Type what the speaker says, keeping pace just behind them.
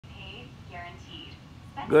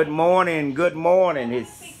Good morning, good morning.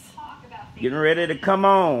 It's getting ready to come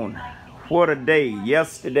on. What a day.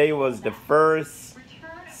 Yesterday was the first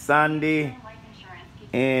Sunday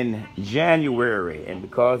in January. And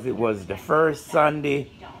because it was the first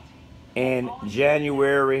Sunday in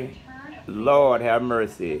January, Lord have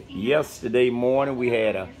mercy. Yesterday morning we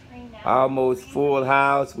had a almost full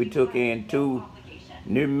house. We took in 2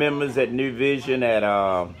 new members at New Vision at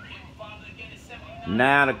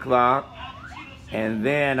 9 o'clock. And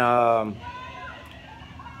then our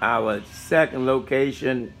second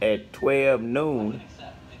location at 12 noon,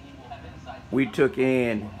 we took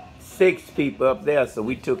in 6 people up there. So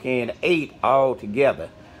we took in 8 altogether.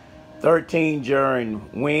 13 during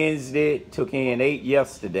Wednesday, took in 8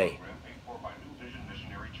 yesterday.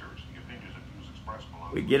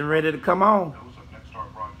 We're getting ready to come on.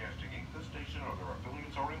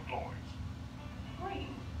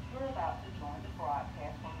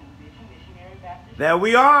 There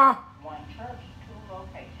we are. One church, 2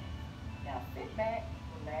 locations. Now sit back,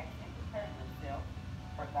 relax, and prepare yourself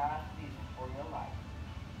for God's vision for your life.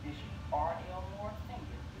 Bishop R.L. Moore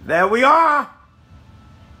Sr. There we are.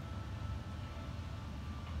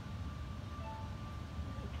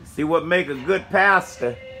 See what make a good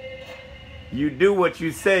pastor? You do what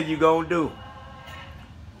you said you're going to do.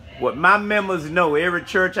 What my members know, every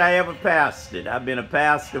church I ever pastored, I've been a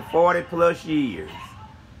pastor 40 plus years.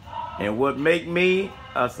 And what make me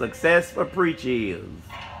a successful preacher is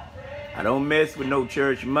I don't mess with no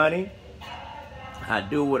church money. I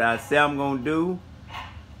do what I say I'm going to do.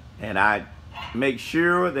 And I make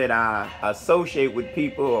sure that I associate with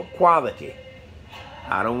people of quality.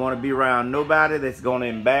 I don't want to be around nobody that's going to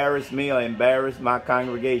embarrass me or embarrass my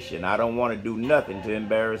congregation. I don't want to do nothing to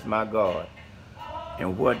embarrass my God.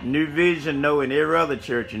 And what New Vision know and every other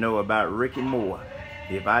church know about Ricky Moore,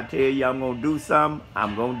 if I tell you I'm going to do something,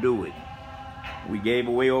 I'm going to do it. We gave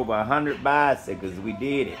away over 100 bicycles. We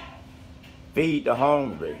did it. Feed the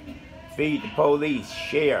hungry. Feed the police,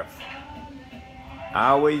 sheriff.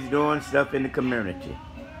 Always doing stuff in the community.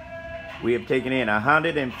 We have taken in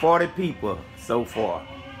 140 people so far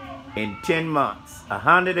in 10 months.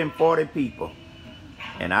 140 people.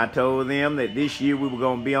 And I told them that this year we were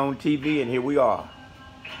going to be on TV, and here we are.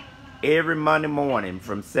 Every Monday morning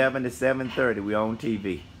from 7 to 7:30 we're on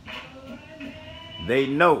TV. They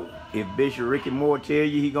know if Bishop Ricky Moore tell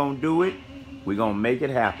you he going to do it, we're going to make it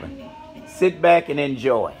happen. Sit back and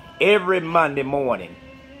enjoy. Every Monday morning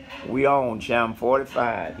we on Channel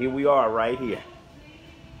 45. Here we are right here.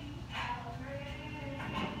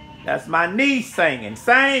 That's my niece singing.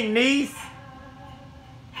 Sing, niece.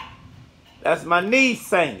 That's my niece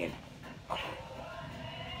singing.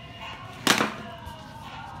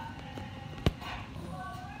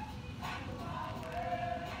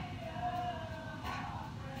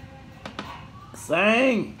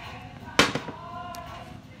 Sing.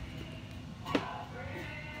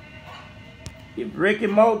 If Ricky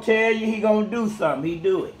Moore tell you he gonna do something, he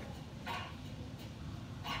do it.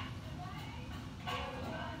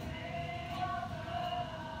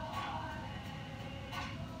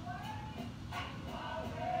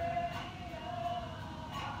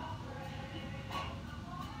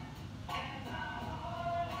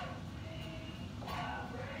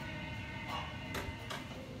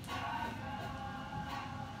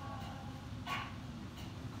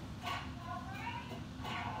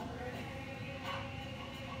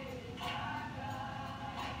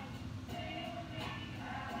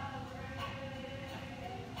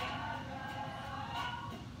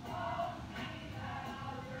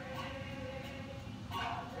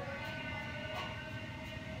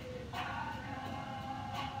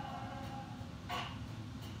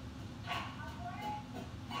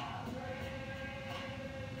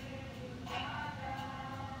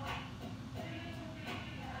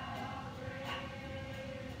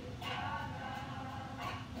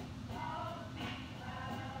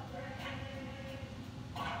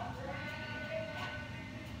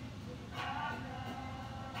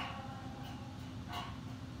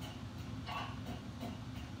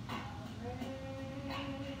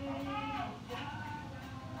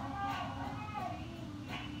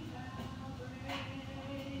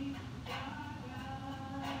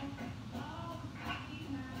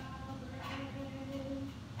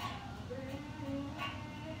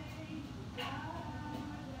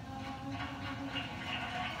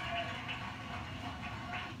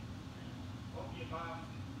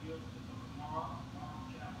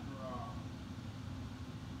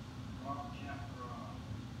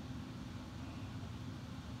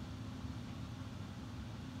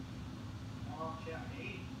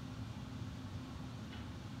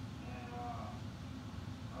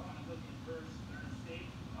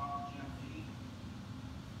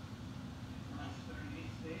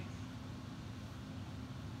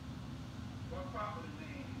 property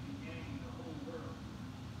man, you gain the whole world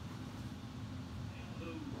and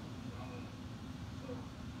lose some of it. So,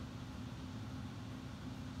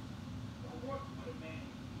 don't work for the man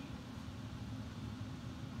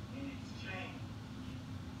in exchange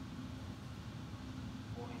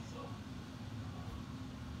for his soul.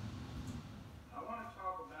 I want to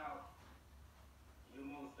talk about your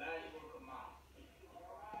most valuable commodity.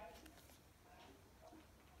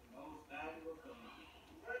 The most valuable commodity.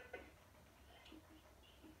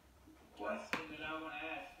 The question that I want to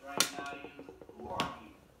ask right now is, who are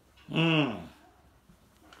you?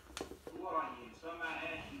 Who are you? Somebody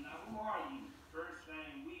asks you, now, who are you? First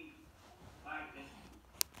thing we like to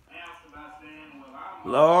answer by saying, well,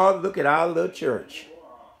 I'm Lord, look at our little church.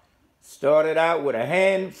 Started out with a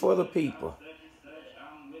handful of people.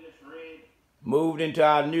 Moved into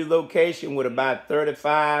our new location with about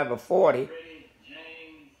 35 or 40.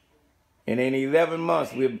 And in 11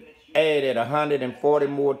 months, we've added 140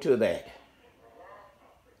 more to that.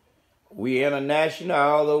 We're international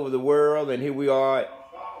all over the world, and here we are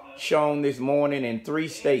shown this morning in 3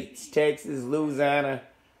 states, Texas, Louisiana,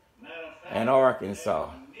 and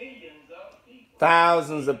Arkansas.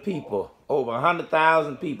 Thousands of people, over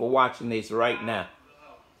 100,000 people watching this right now.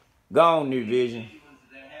 Go on, New Vision.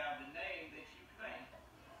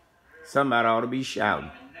 Somebody ought to be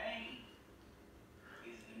shouting.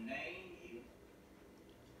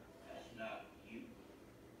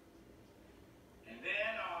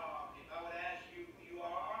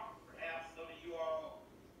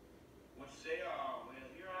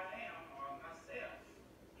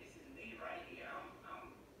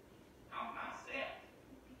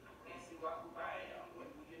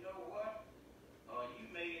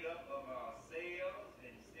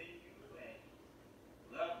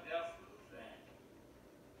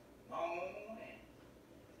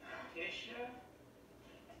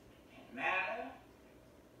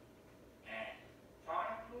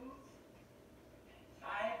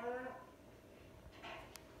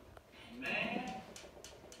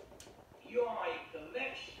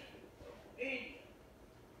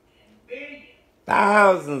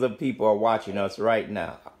 Thousands of people are watching us right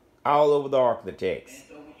now, all over the ARKLATEX.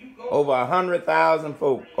 Over 100,000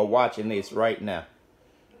 folk are watching this right now.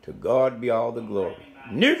 To God be all the glory.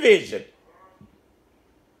 New Vision.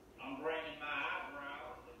 I'm bringing my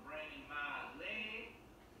eyebrows. I'm bringing my leg.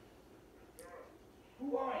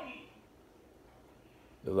 Who are you?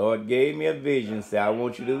 The Lord gave me a vision. Said, I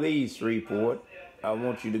want you to leave Shreveport. I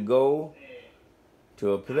want you to go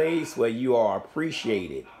to a place where you are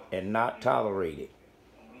appreciated and not tolerated.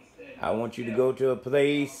 I want you to go to a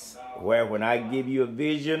place where when I give you a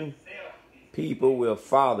vision, people will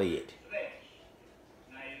follow it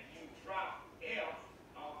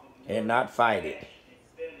and not fight it.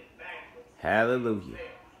 Hallelujah.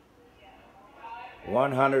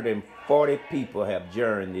 140 people have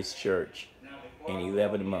joined this church in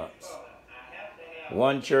 11 months.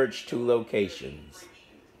 One church, 2 locations.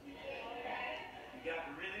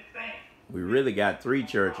 We really got 3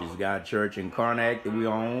 churches. We got a church in Karnak that we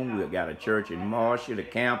own. We got a church in Marshall, the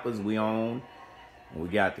campus we own. We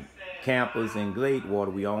got the campus in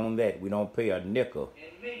Gladewater. We own that. We don't pay a nickel.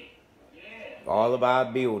 All of our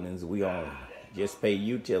buildings we own. Just pay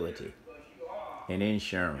utility and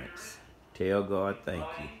insurance. Tell God thank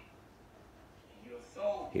you.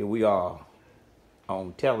 Here we are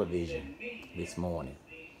on television this morning.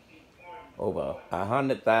 Over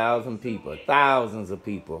 100,000 people, thousands of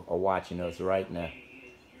people are watching us right now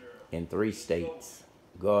in 3 states.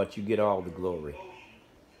 God, you get all the glory.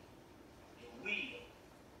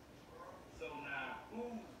 So now, who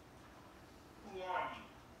are you?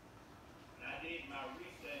 I did my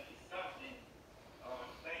research. It's something to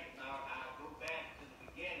think about. I go back to the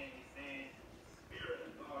beginning. It says, Spirit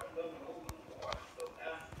of God, love the Holy Lord. So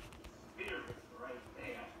that's spirit right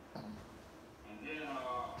there. And then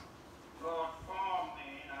God formed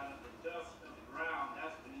man out of the dust of the ground.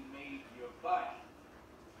 That's when he made your body.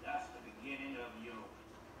 That's the beginning of your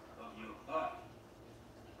body.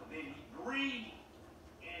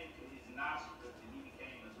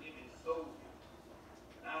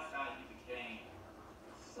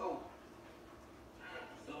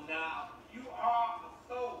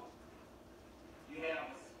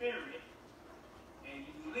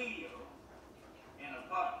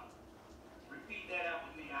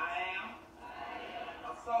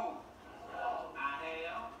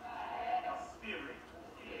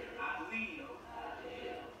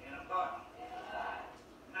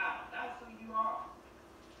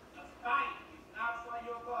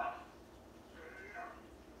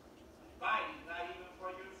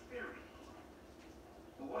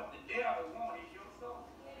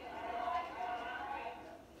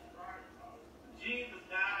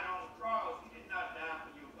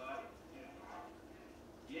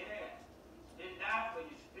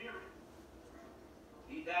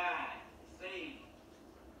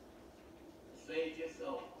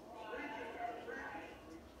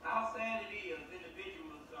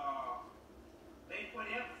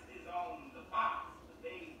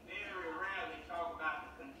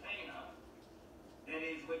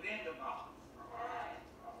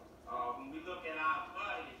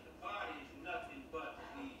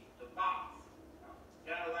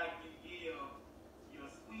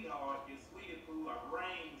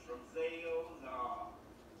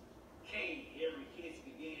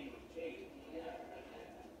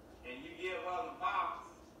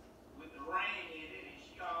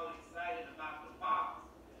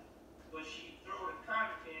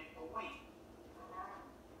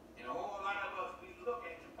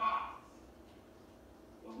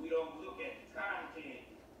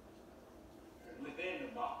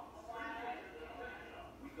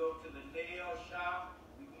 shop.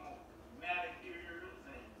 We want manicures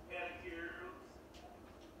and pedicures.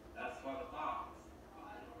 That's for the box.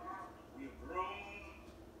 We groom,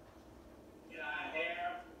 get our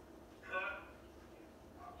hair cut.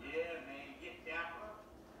 Yeah, man, get dapper.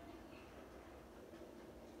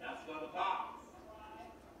 That's for the box.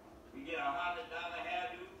 We get a $100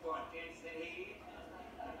 hairdo for a 10-cent head.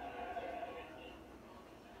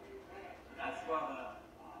 That's for the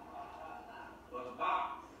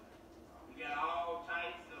box. We got all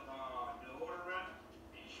types of deodorant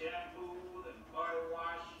and shampoo and body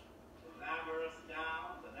wash to lather us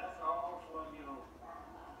down, but that's all for your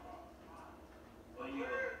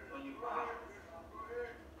box.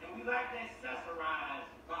 And we like to accessorize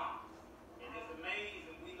the box. And it's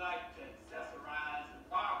amazing, we like to accessorize the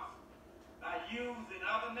box by using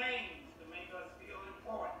other names to make us feel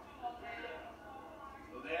important.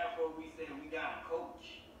 So therefore we say we got a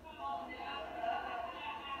coach.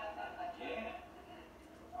 Yeah.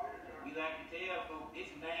 We like to tell folks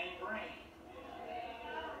it's name brand.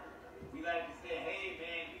 We like to say, hey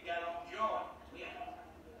man, we got on Jordan. Yeah.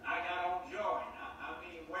 I got on Jordan. I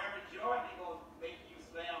mean, wearing Jordan ain't gonna make you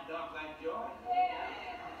slam dunk like Jordan.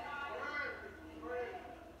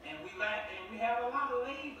 And we have a lot of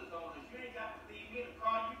labels on us. You ain't got to believe me. The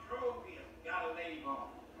car you drove here got a label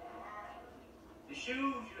on it. The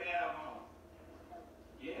shoes you have on,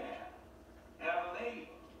 yeah, have a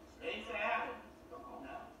label. Stacey Adams, come on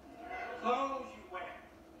now. Clothes you wear,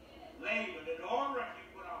 label. The deodorant you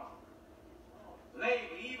put on,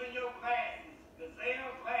 label. Even your glasses,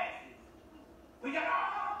 Gazelle glasses. We got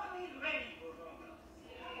all of these labels on us.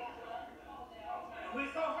 And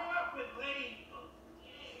we're so hung up with labels.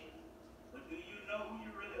 But do you know who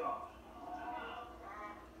you really are?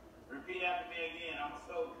 Repeat after me again. I'm a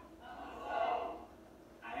soul.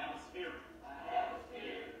 I have a spirit.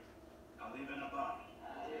 I live in a body.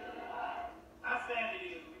 How sad it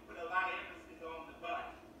is, we put a lot of emphasis on the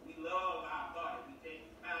body. We love our body. We take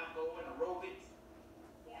time to go in aerobics.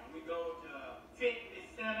 And we go to fitness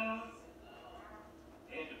centers.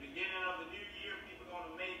 At the beginning of the new year, people are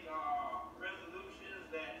going to make resolutions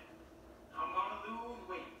that I'm going to lose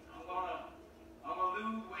weight. I'm going to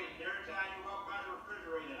lose weight. Every time you walk by the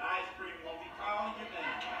refrigerator, ice cream is going to be calling your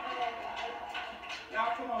name.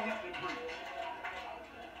 Y'all come on, help me preach.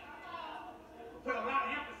 We put a lot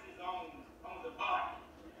of emphasis on the body.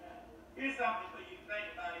 Here's something for you to think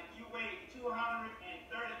about. If you weigh 230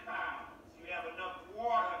 pounds, you have enough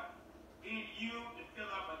water in you to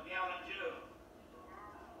fill up a gallon jug.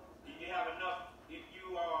 You have enough, if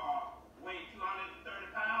you weigh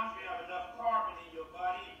 230 pounds, you have enough carbon in your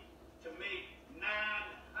body to make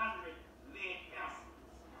 900 lead pencils.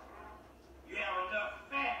 You have enough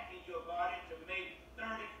fat in your body to make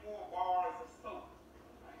 34 bars of soap.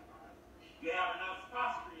 You have enough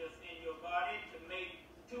phosphorus in your body to make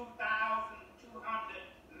 2,200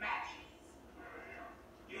 matches.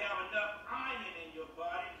 You have enough iron in your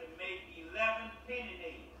body to make 11 penny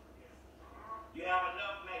nails. You have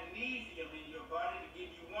enough magnesium in your body to give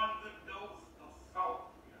you one good dose of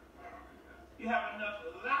salt. You have enough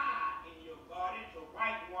lye in your body to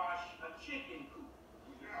whitewash a chicken coop.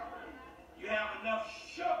 You have enough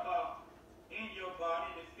sugar in your body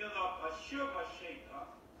to fill up a sugar shaker.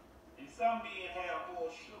 And some men have more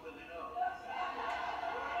sugar than others.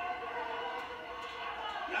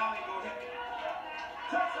 Y'all ain't gonna help me.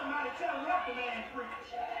 Touch somebody, tell them, let the man preach.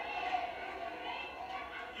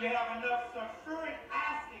 You have enough sulfuric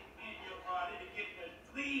acid in your body to get the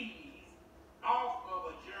fleas off of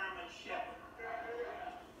a German Shepherd.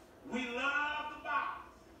 We love the box.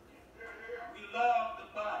 We love the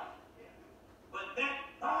body. But that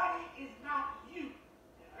body is not you.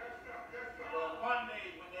 Well, one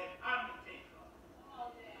day when that undertaker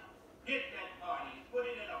get that body and put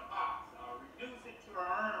it in a box or reduce it to an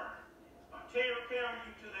urn or carry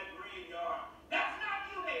you to that graveyard, that's not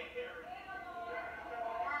you they carry.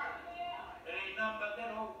 It ain't nothing but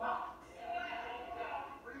that old box.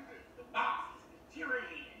 The box is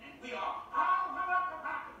deteriorating, and we are all hung up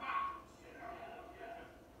about the box.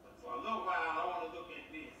 But for a little while, I want to look at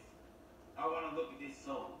this. I want to look at this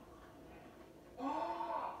soul.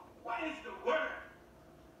 Oh, what is the work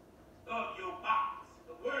of your box?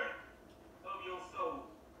 The work of your soul.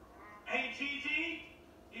 Ain't GG?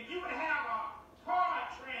 If you would have a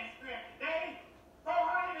heart transplant today,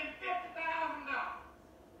 $450,000.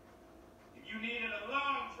 If you needed a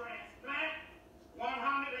lung transplant, $175,000.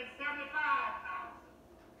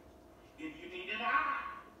 If you needed an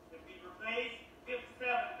eye to be replaced,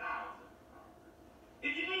 $57,000.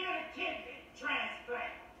 If you needed a kidney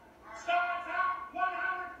transplant, starts out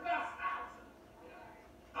 $100,000+.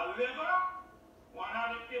 A liver,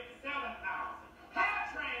 $157,000.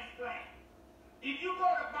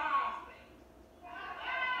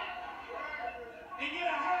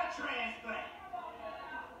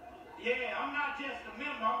 I'm not just a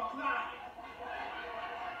member, I'm a client.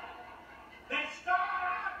 They start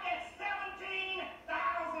out at $17,000.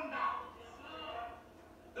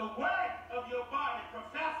 The worth of your body,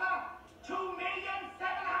 Professor, $2,750,000.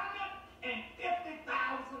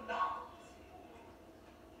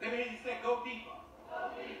 Let me hear you say, go deeper.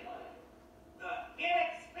 Go deeper. The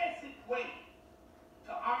inexpensive way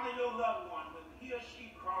to honor your loved one when he or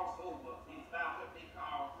she cross over is by what they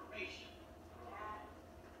call cremation.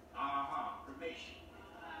 Cremation.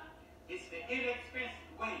 It's the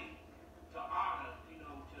inexpensive way to honor,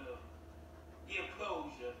 to give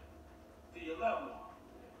closure to your loved one.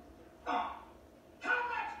 How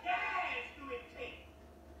much gas do it take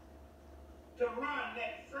to run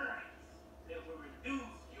that furnace that will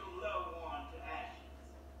reduce your loved one to ashes?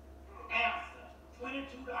 Answer,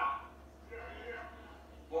 $22.47.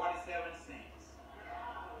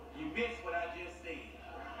 You missed what I just said.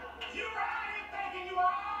 You right here thinking you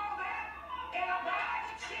all that in a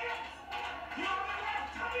bag of chips. You only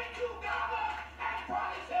left $22.47.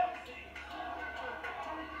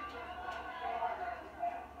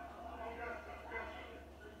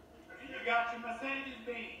 And you got your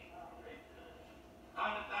Mercedes-Benz,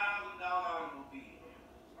 $100,000 automobile.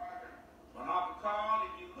 When Uncle Carl,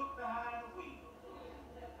 if you look behind the wheel,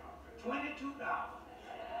 $22.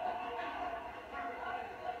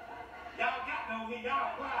 Y'all got no here,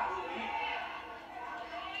 y'all quiet over here.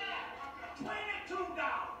 $22.47.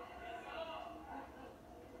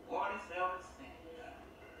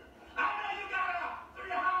 I know you got a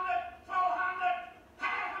 $300, $400,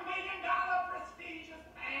 $500,000 prestigious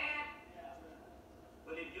pad.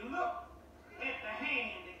 But if you look at the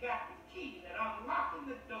hand that got the key that unlocking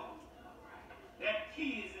the door, that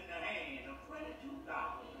key is in the hand of $22.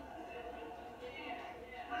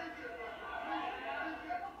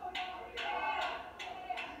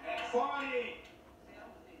 And 47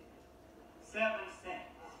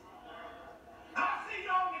 cents. I see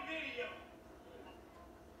you on the video.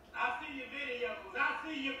 I see your videos. I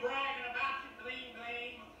see you bragging about your bling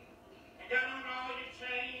bling. And got on all your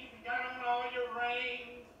chains. And got on all your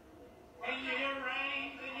rings. And your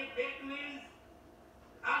earrings and your Bentleys.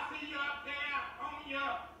 I see you up there on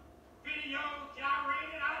your videos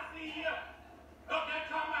gyrating. I see you up there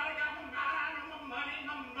talking about I got my mind on my money.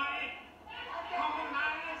 On my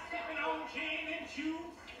mind sipping on gin and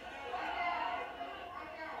juice.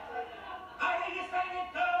 I hear you singing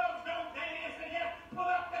thugs don't dance and you pull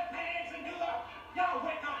up the pants and do up. Y'all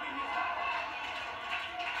wake up in this house.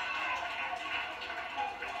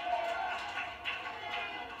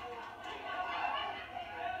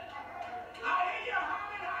 I hear you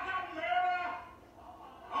humming, I got murder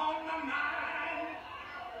on my mind.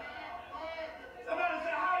 Somebody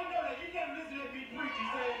say, how you know that? You can't listen to me preach and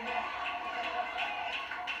say that.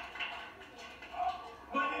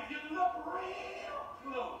 But if you look real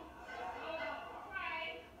close,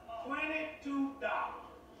 $22.47.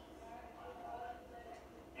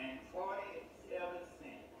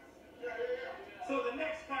 So the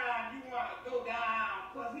next time you want to go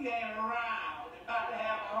down, because he ain't around, about to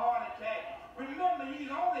have a heart attack, remember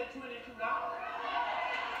he's only $22.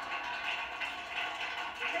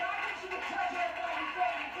 Can I get you to touch everybody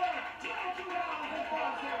saying $22.47?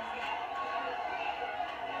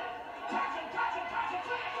 Touch him, $22.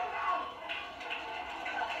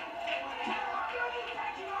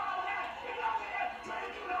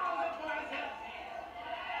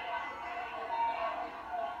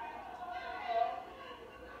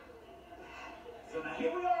 So now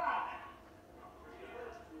here we are,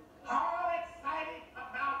 all excited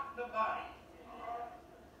about the body,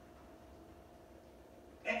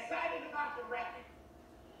 excited about the record.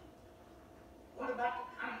 What about the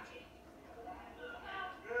content?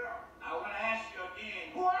 I want to ask you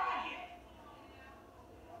again, who are you?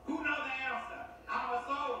 Who knows the answer? I'm a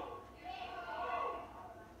soul.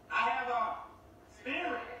 I have a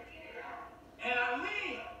spirit. And I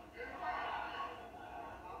live.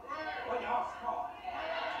 Well, y'all smart.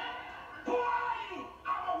 Who are you?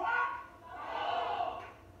 I'm a what?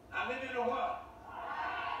 I live in a what?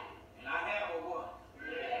 And I have a what?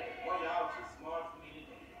 Well, y'all too smart for me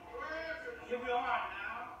today. Here we are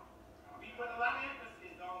now. We put a lot of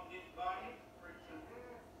emphasis on this body.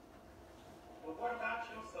 But what about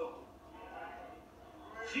your soul?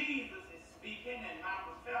 Jesus is speaking, and my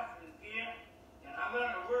professor is here, and I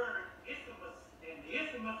learned a word, isthmus, and the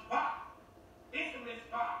isthmus box. Isthmus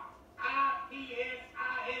box. I-P-S-I-S-S-I-M-U-S.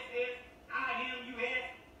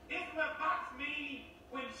 Isthmus box means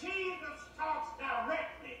when Jesus talks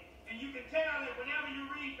directly, and you can tell that whenever you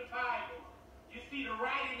read the Bible, you see the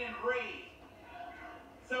writing in red.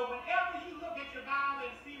 So whenever you look at your Bible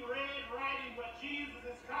and see red writing where Jesus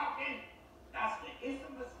is talking, That's the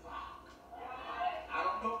isthmus rock. I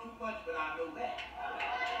don't know too much, but I know that.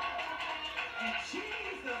 And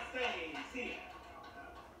Jesus says here,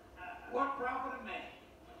 what profit a man?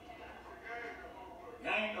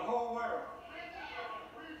 Gain the whole world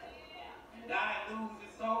and die and lose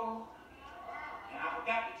his soul. And I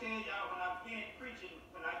forgot to tell y'all when I begin preaching,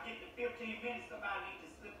 when I get to 15 minutes, somebody needs to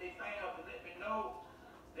slip their finger up and let me know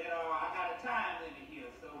that I got a time limit here.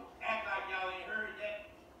 So act like y'all ain't heard that.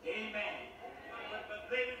 Amen. But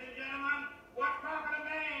ladies and gentlemen, what profit a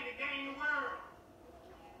man to gain the world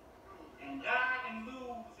and die and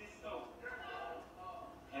lose his soul?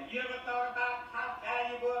 Have you ever thought about how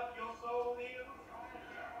valuable your soul is?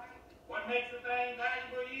 What makes a thing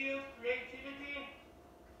valuable is creativity,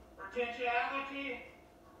 potentiality,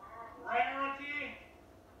 rarity,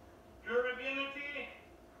 durability,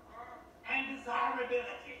 and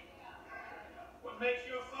desirability. What makes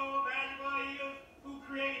your soul valuable is who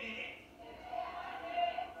created it,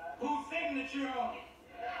 whose signature on it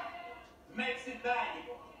makes it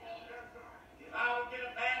valuable. If I would get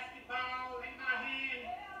a basketball in my hand,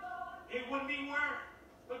 it wouldn't be worth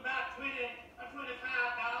about $20 or $25.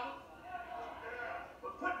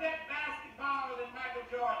 But put that basketball in Michael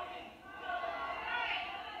Jordan's hand.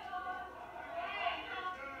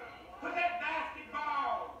 Put that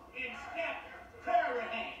basketball in Steph Curry's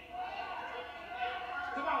hand.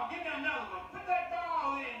 Come on, give me another one. Put that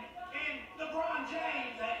ball in LeBron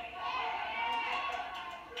James' hand.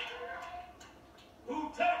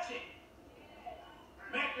 Who touch it?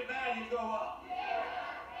 Make the value go up.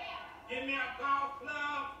 Give me a golf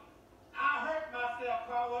club. I hurt myself,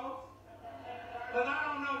 Carlos, because I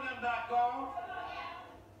don't know nothing about golf.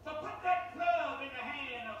 So put that club in the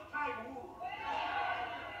hand of Tiger Woods.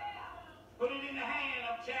 Put it in the hand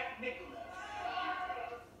of Jack Nicklaus.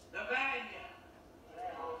 The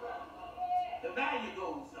value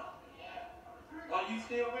goes up. Are you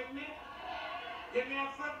still with me? Give me a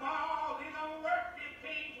football. It don't work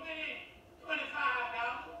 $15, $20, $25.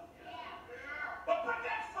 But put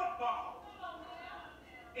that football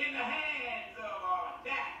in the hands of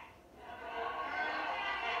Dak.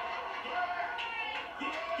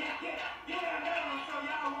 Give me another one so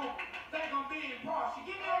y'all won't think I'm being partial.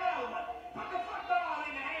 Give me another one. Put the football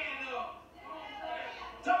in the hand of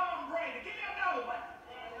Tom Brady. Give me another one.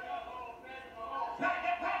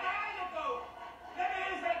 Value goes. That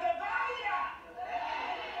means that the value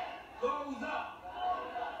goes up.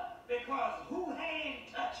 Because who hand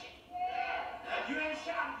touch it? Now, if you ain't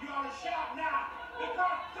shouting, you ought to shout now.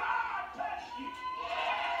 Because God touched you.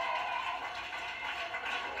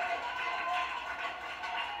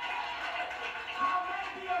 I may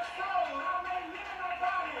be a soul, I may live in a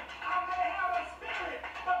body, I may have a spirit,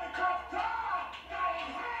 but because God got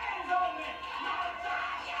his hands on me, my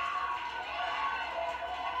value.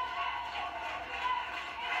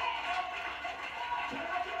 Can I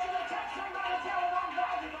get you to touch somebody, tell them I'm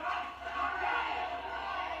valuable? I'm valuable.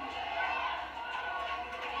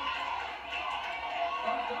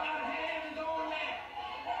 But God's hand is on me.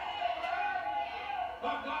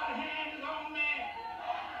 But God's hand is on me.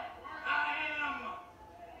 I am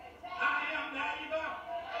valuable.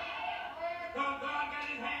 Because God got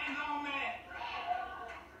his hands on me.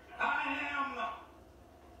 I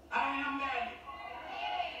am valuable.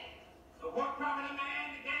 So what profit a man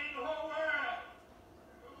to gain the whole world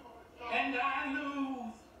and I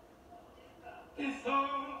lose his soul?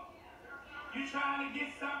 You're trying to get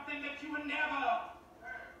something that you will never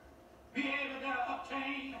be able to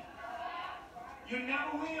obtain. You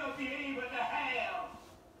never will be able to have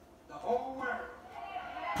the whole world.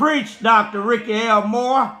 Preach, Dr. Ricky L.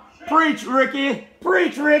 Moore. Preach, Ricky.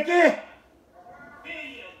 Preach, Ricky.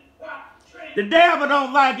 The devil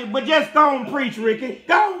don't like it, but just go and preach, Ricky.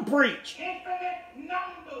 Go and preach. Infinite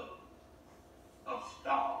number of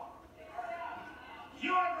stars.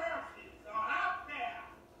 Universes are out there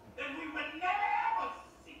that we would never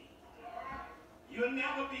see. You'll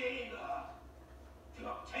never be able to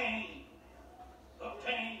obtain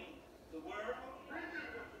the world.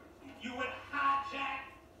 If you would hijack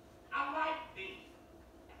a light beam.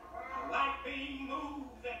 A light beam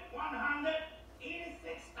moves at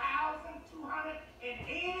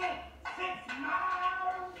 186,286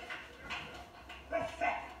 miles per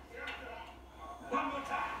second. One more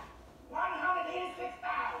time.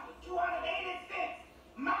 186,286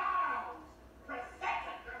 miles per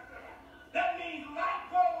second. That means light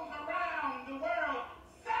goes around the world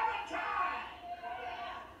 7 times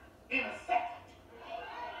in a second.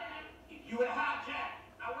 If you would hijack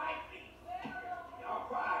a light beam, y'all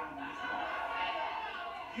quiet on this one,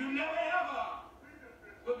 you never ever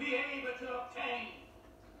will be able to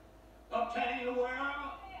obtain the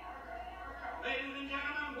world Ladies and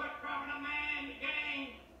gentlemen, what profit a man to gain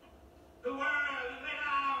the world and lay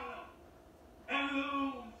down and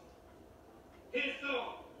lose his soul?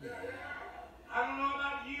 I don't know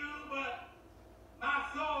about you, but my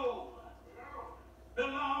soul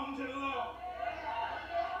belongs to the Lord.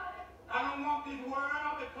 I don't want this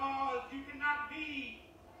world because you cannot be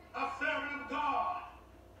a servant of God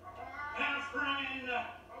and a friend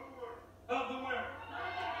of the world.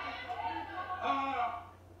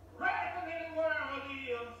 Radically, the world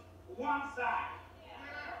is one side.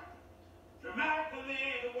 Dramatically,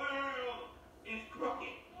 the world is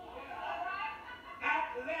crooked.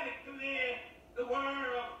 Athletically, the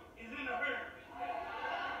world is in a hurry.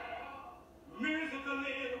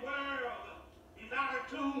 Musically, the world is out of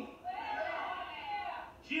tune.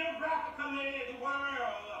 Geographically, the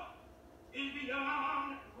world is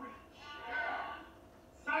beyond reach.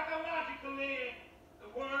 Psychologically, the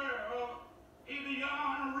world is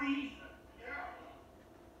beyond reason.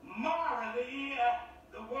 Morally,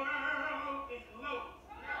 the world is low.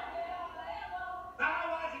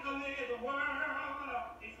 Biologically, the world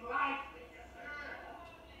is lifeless.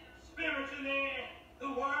 Spiritually, the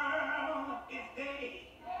world is dead.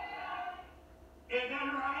 Is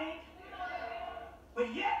that right?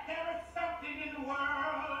 But yet there is something in the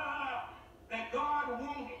world that God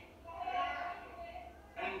wanted.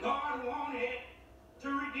 And God wanted to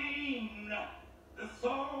redeem the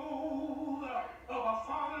soul of a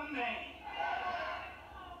fallen man.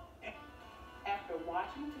 After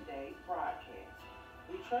watching today's broadcast,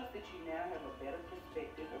 we trust that you now have a better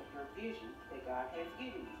perspective of your vision that God has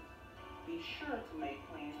given you. Be sure to make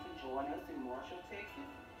plans to join us in Marshall, Texas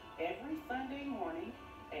every Sunday morning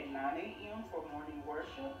at 9 a.m. for morning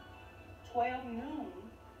worship, 12 noon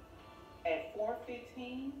at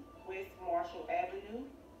 415 West Marshall Avenue,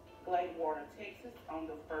 Gladewater, Texas on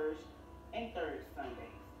the first and third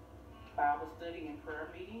Sundays. Bible study and prayer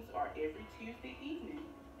meetings are every Tuesday evening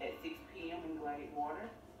at 6 p.m. in Gladewater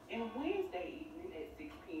and Wednesday evening at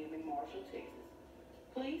 6 p.m. in Marshall, Texas.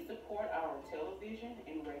 Please support our television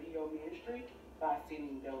and radio ministry by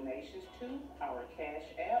sending donations to our Cash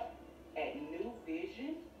App at New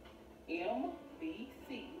Vision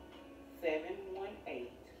MBC 718.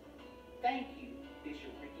 Thank you,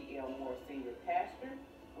 Bishop Ricky L. Moore, Senior Pastor.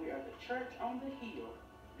 We are the church on the hill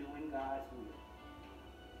doing God's will.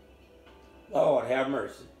 Lord have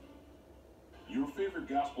mercy. Your favorite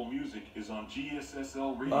gospel music is on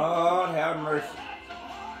GSSL Radio. Lord have mercy.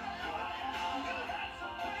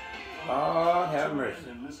 Lord have mercy.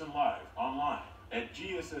 And listen live online at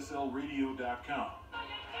gsslradio.com.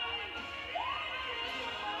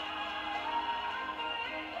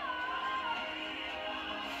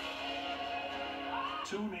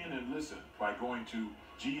 Tune in and listen by going to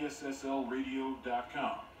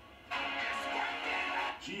gsslradio.com.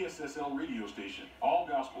 GSSL radio station, all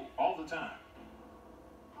gospel, all the time.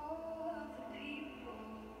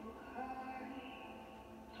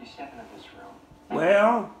 You step into this room.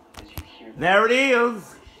 Well, there it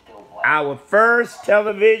is. Our first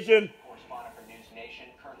television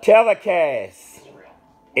telecast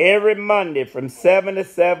every Monday from 7 to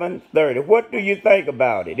 7:30. What do you think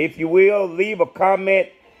about it? If you will, leave a comment.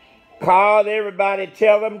 Call everybody.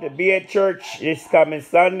 Tell them to be at church this coming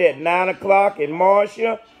Sunday at 9 o'clock in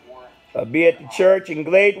Marshall. Be at the church in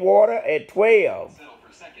Gladewater at 12.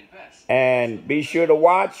 And be sure to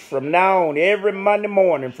watch from now on every Monday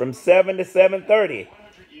morning from 7 to 7:30.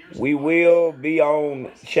 We will be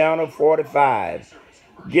on Channel 45.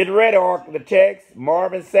 Get ready, ARKLATEX.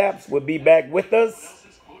 Marvin Saps will be back with us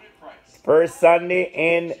first Sunday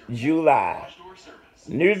in July.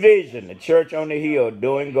 New Vision, the church on the hill,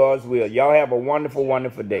 doing God's will. Y'all have a wonderful,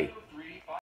 wonderful day.